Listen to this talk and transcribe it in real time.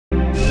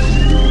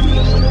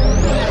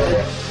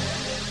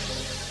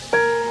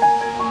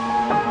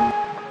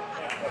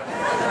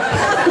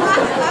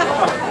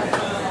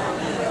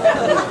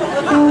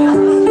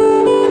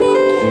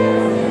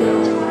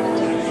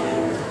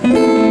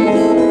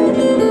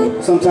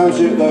Sometimes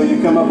you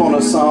come up on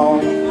a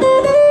song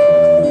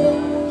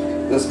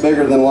that's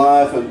bigger than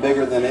life and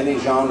bigger than any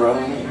genre,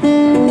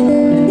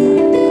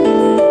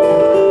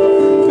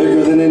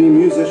 bigger than any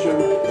musician.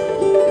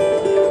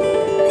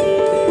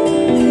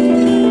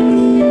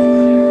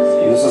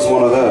 This is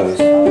one of those.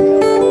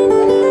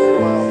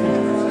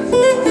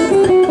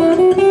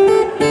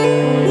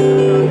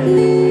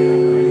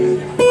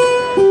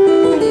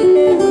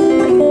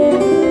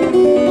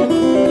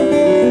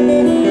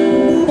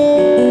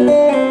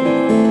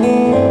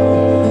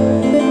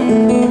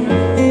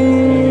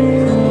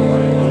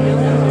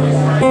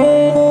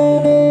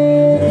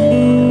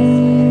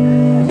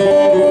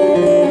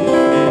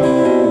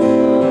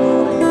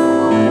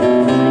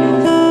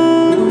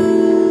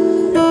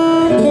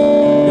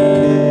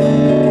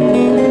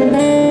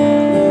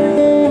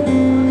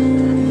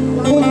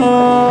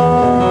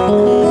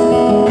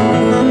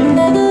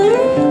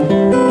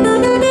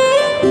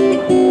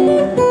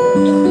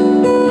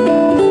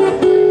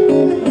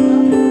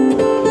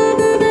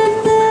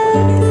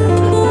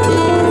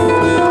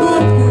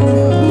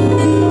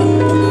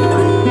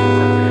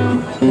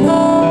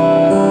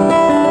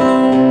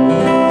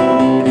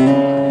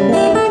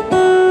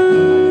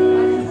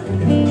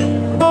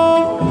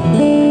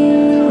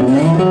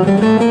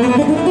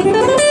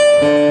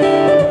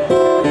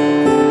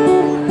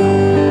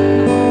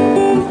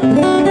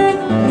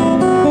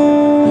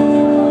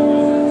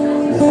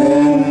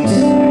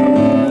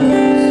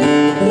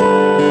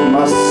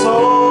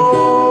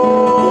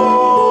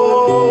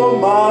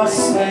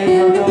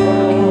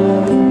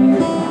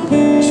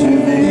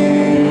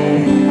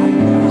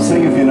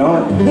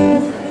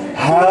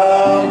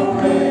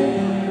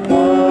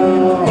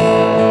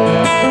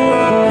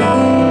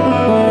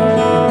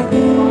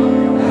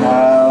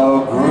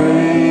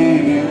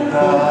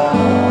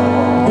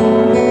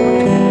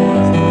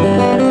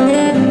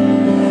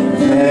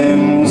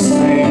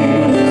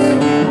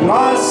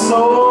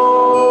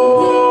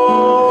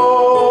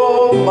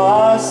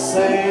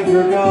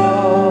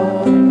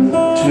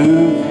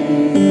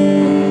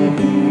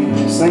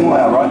 Sing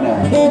loud right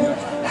now.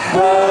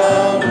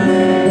 How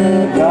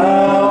great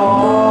thou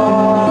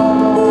art.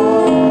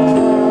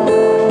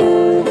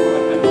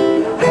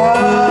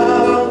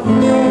 How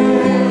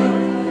great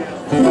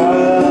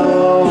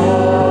thou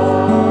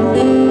art.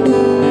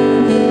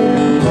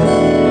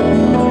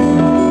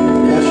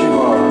 Yes, you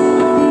are.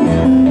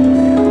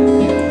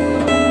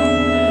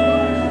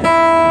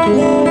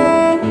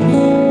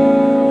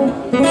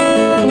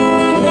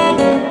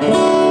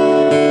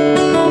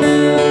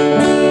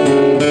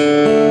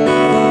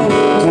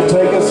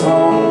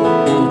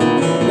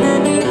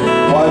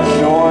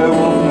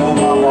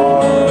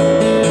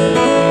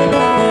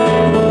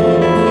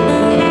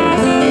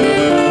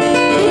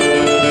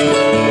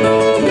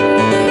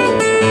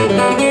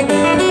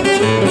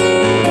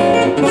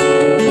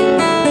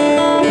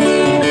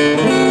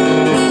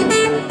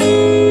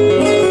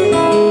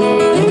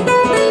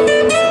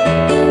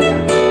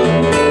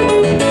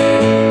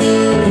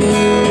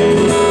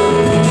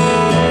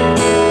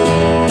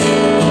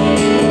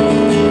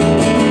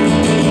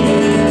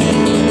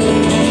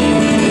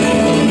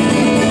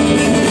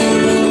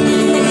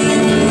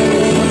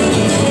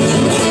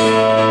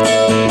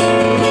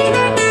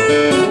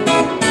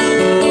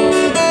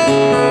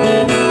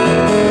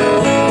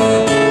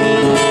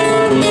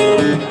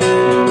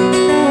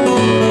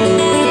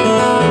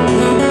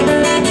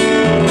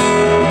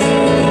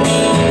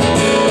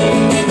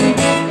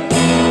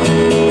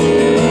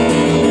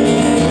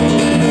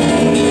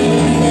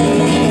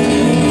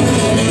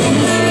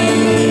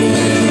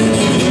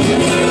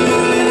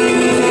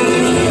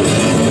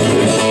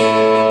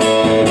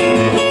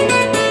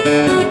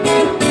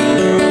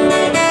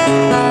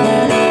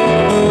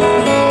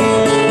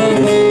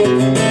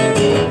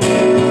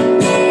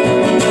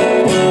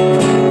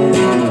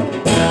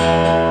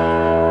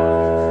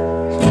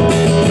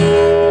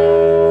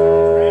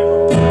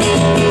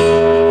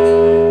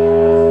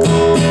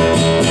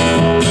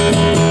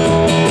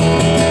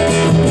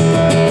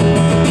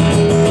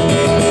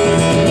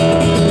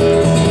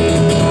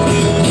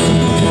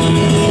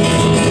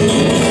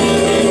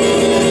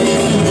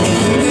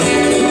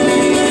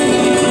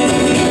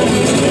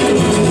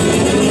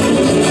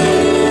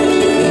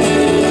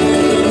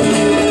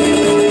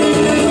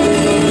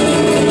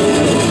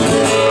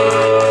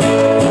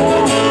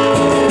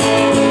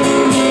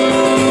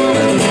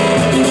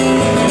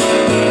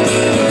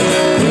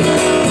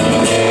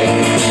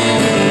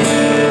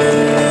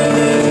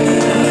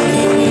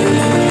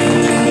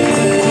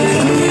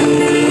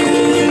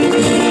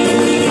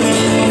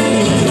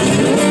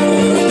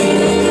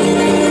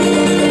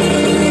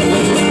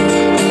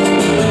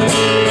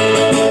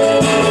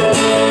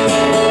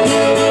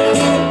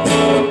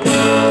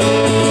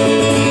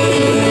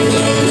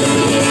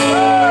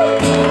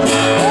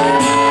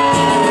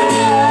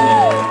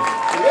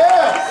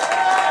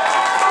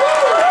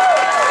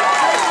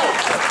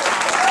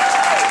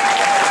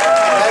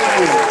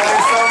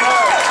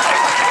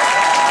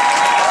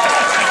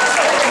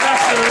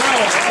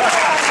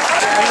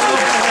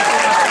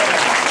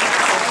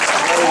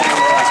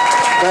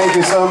 Thank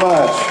you so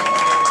much.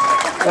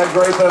 That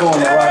great pedal on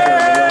the right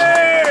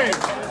there,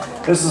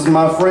 Neil. This is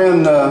my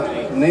friend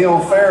Neil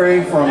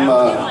Ferry from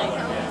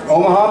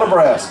Omaha,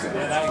 Nebraska.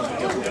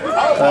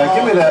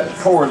 Give me that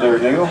chord there,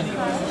 Neil.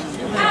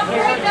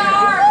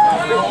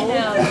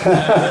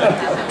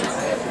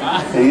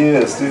 He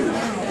is, too.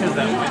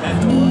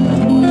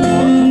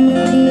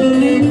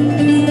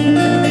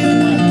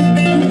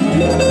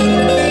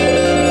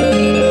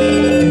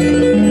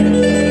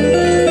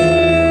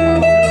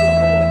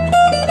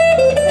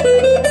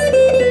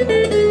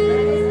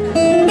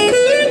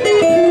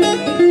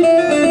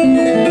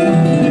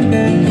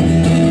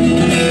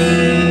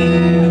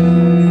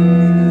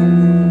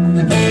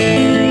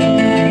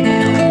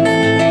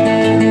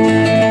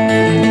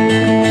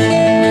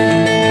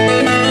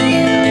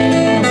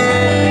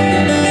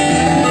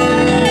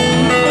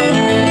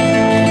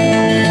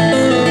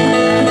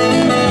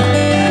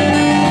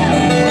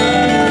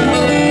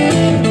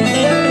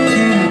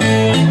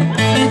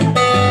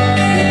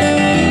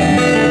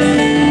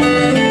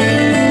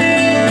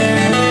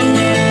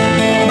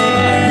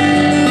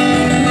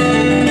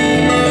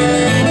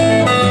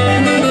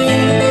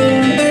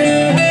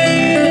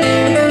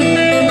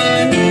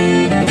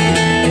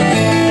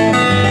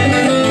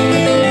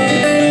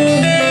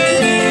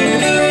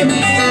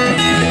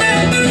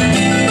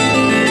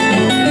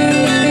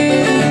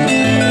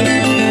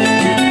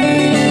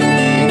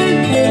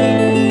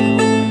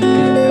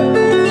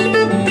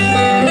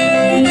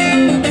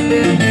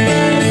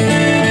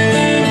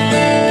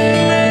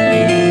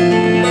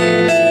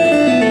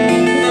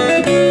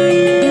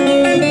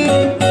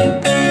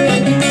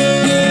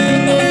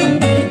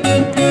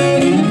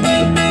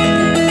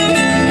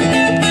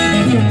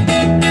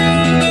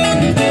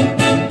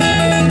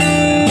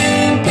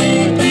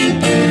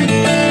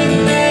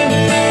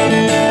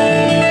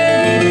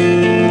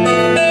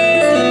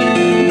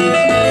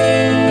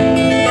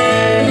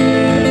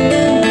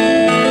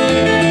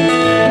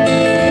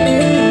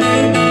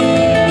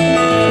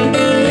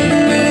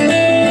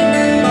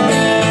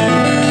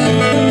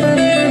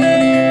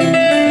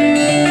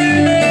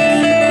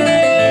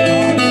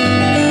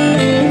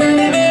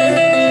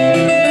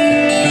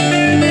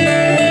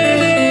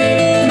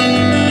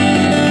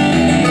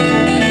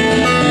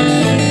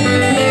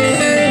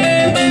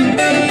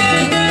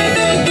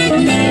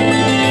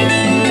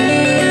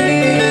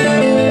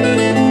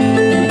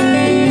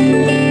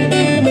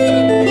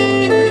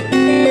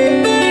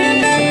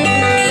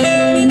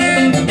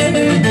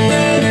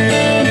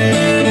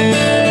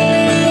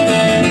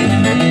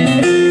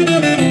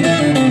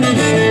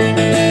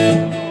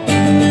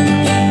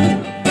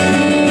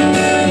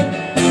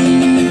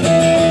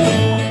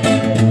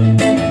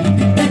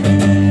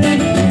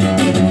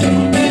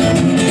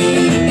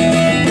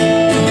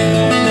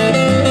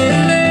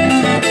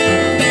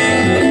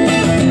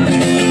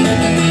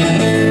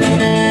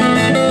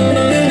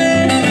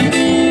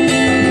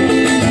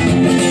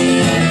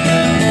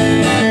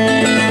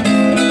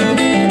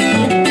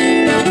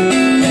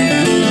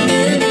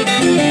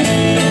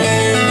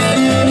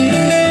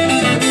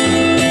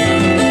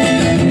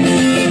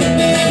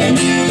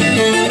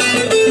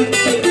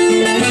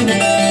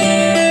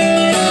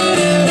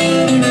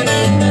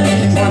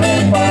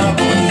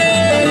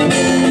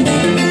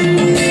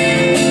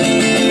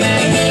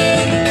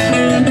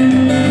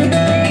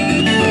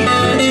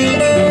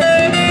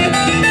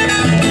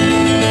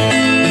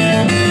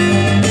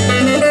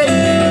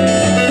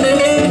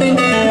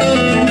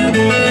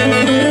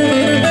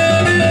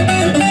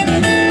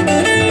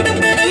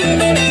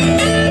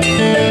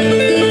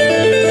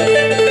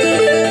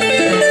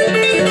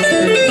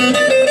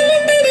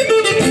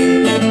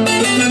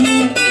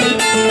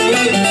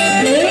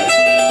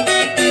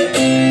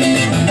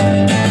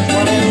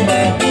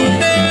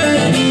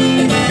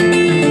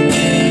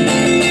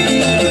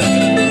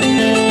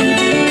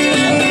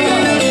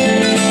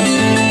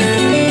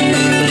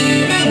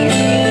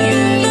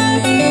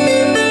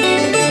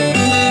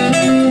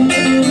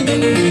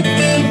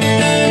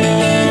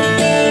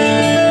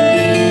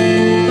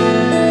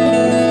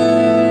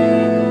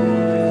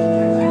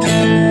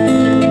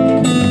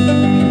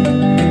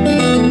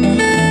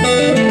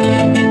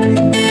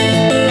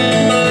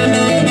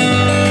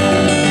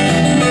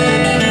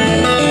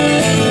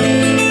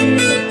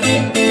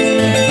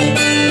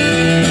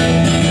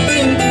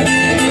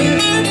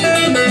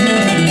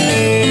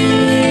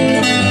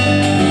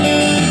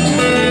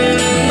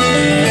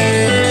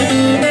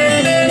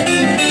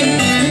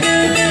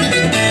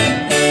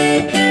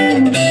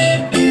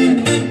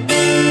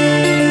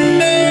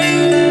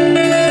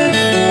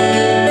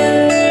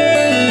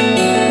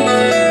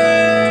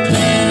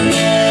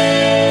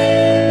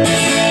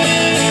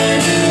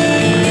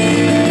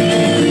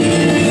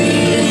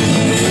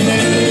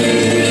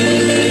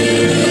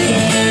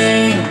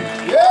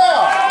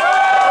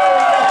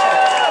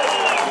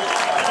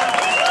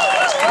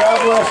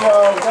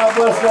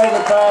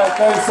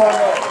 Thanks so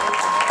much.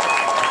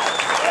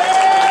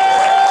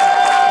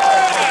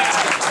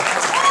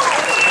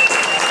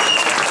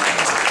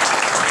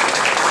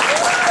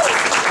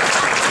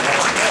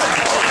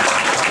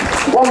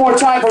 One more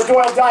time for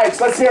Doyle Dykes.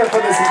 Let's hear it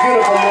for this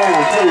beautiful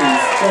man, please.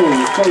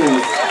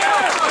 please.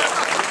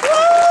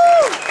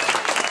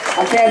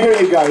 I can't hear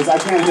you guys, I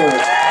can't hear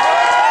it.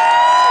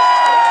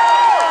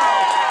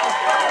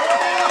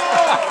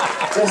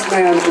 This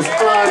man is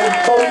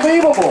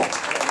unbelievable.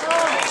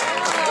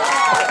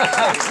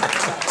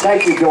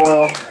 Thank you,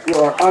 Doyle. You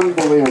are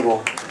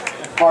unbelievable.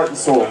 Heart and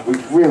soul. We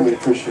really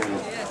appreciate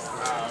it.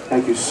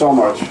 Thank you so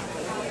much.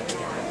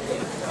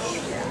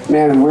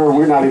 Man, and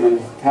we're not even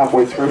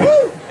halfway through.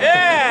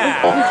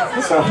 Yeah!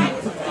 So,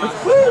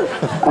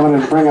 I'm going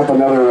to bring up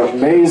another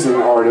amazing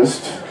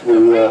artist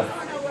who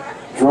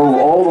drove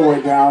all the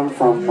way down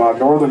from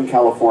Northern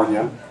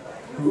California.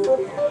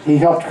 He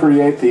helped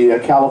create the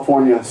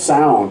California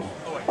sound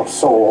of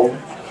soul.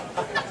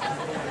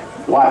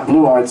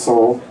 Blue-eyed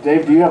soul.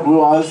 Dave, do you have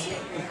blue eyes?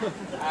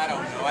 I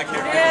don't know. I can't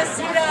remember. Yes,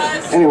 he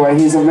does. Anyway,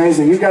 he's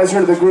amazing. You guys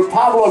heard of the group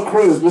Pablo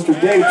Cruz, Mr.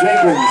 Dave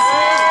Jenkins.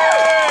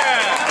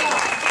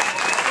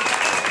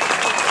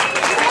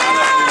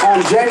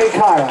 And Jamie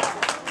Kyle.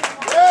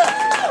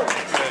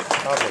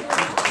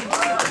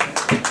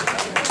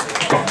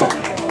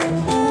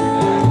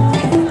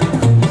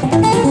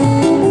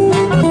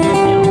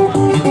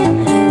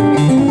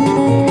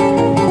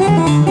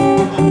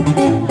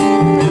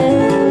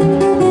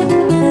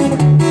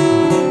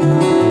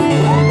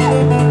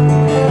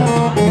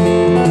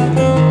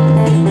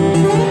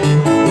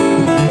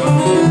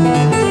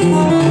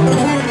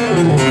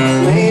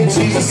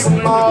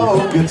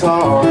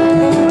 Guitar,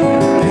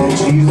 and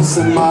Jesus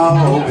in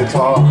my old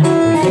guitar. I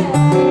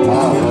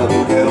love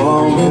to get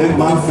along, pick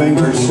my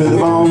fingers to the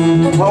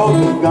bone. Hope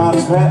that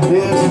God's pat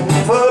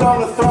his foot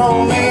on the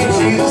throne. Me and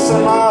Jesus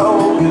in my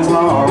old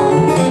guitar.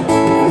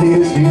 Me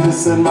and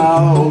Jesus in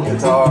my old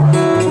guitar.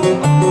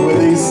 With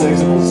these 6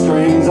 little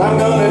strings, I'm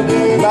gonna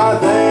do my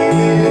thing.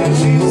 Me and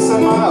Jesus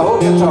in my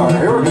old guitar.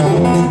 Here we go.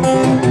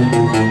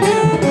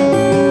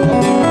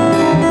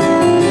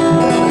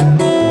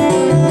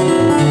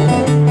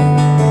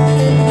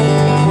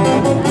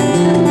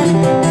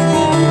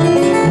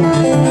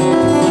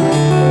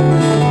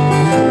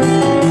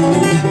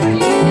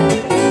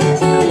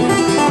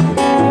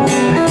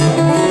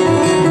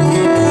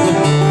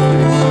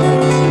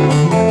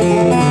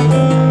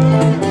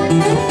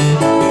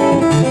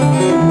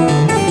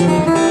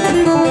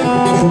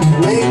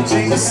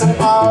 Jesus and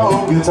my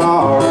old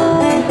guitar,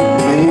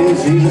 me and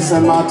Jesus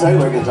and my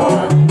Taylor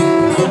guitar.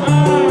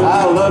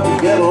 I love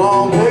to get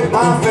along, pick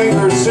my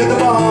fingers to the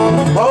bone.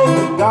 Hope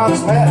that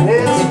God's pat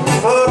his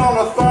foot on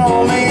the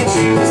throne. Me and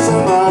Jesus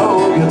and my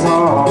old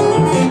guitar,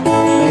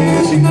 me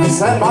and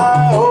Jesus and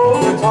my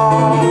old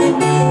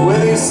guitar.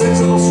 With these 6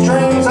 little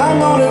strings, I'm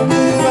gonna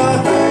do my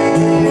thing.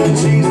 Me and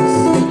Jesus,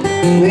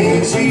 me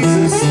and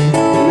Jesus,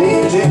 me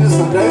and Jesus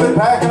and David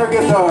packing our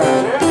guitar.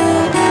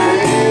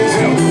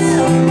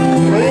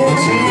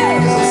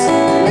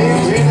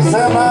 Jesus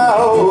and my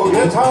old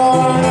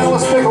guitar, and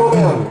let's pick a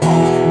bill.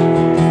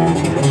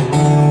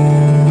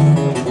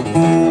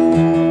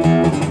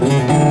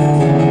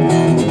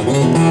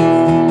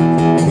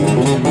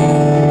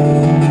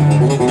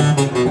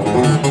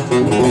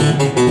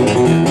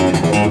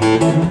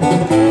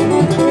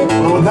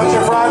 Well, that's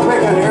your fried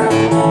picking here.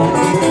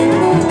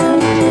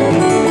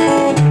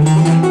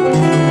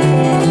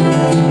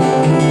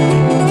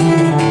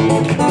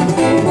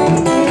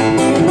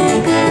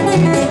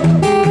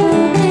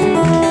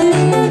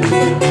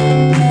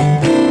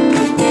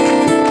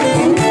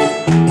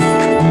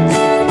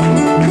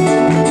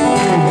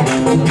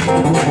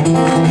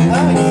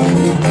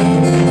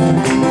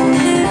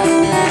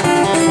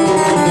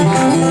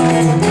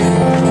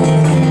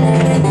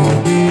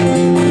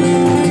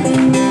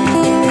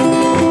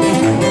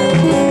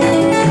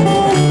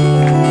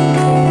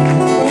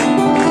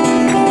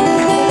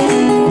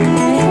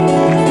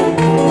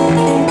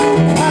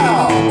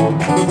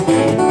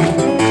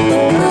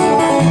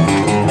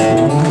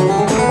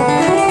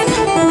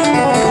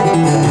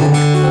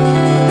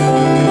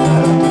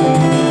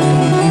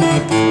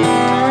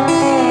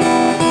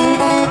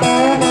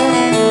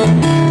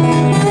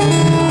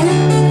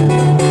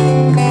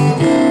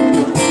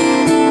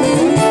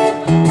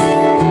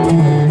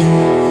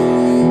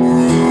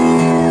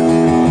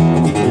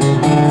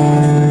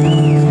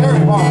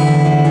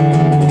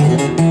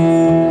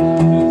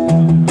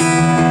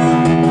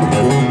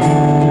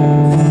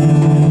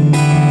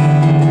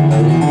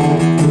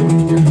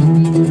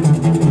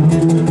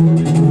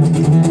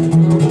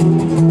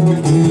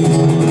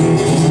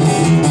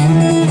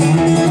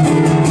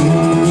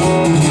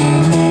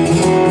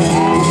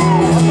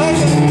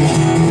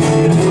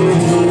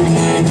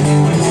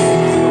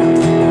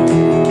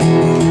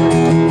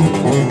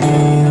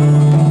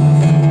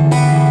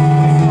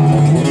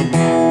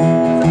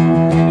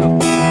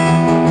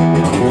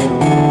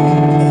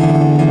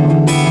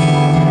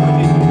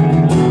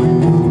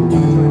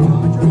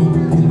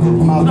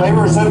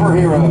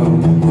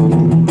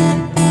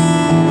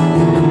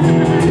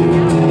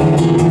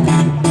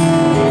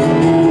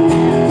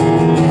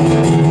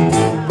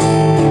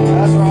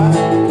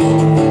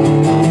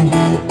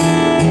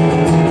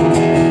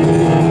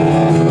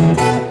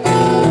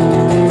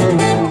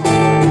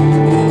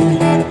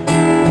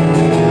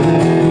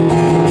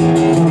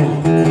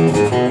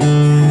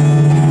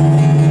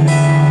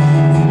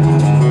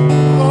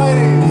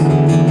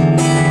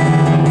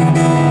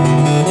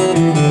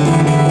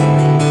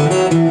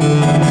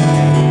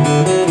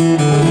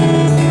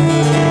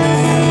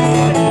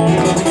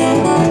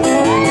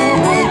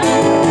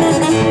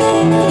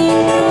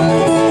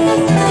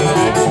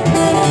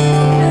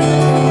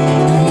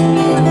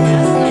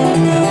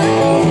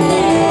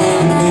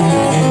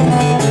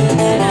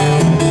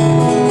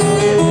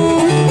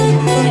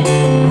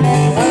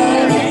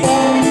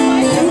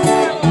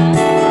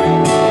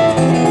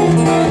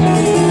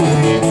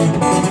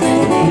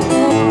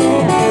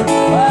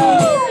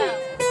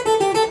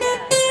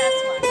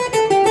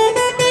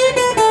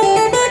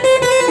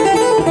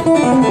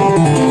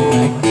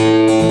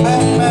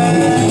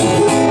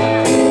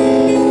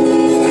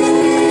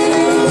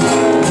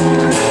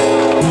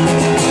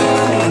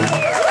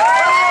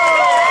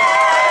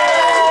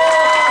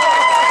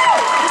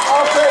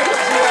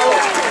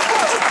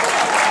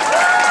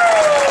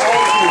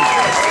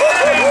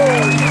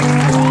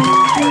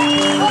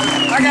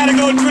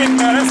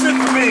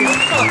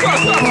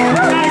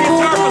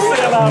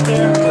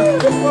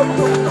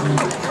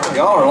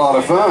 Y'all are a lot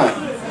of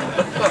fun.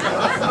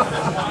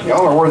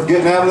 Y'all are worth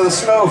getting out of the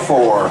snow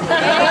for.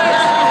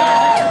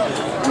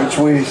 Which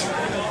we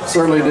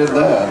certainly did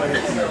that.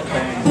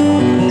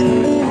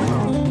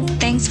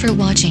 Thanks for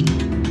watching.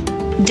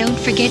 Don't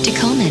forget to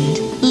comment,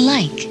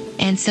 like,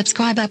 and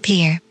subscribe up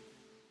here.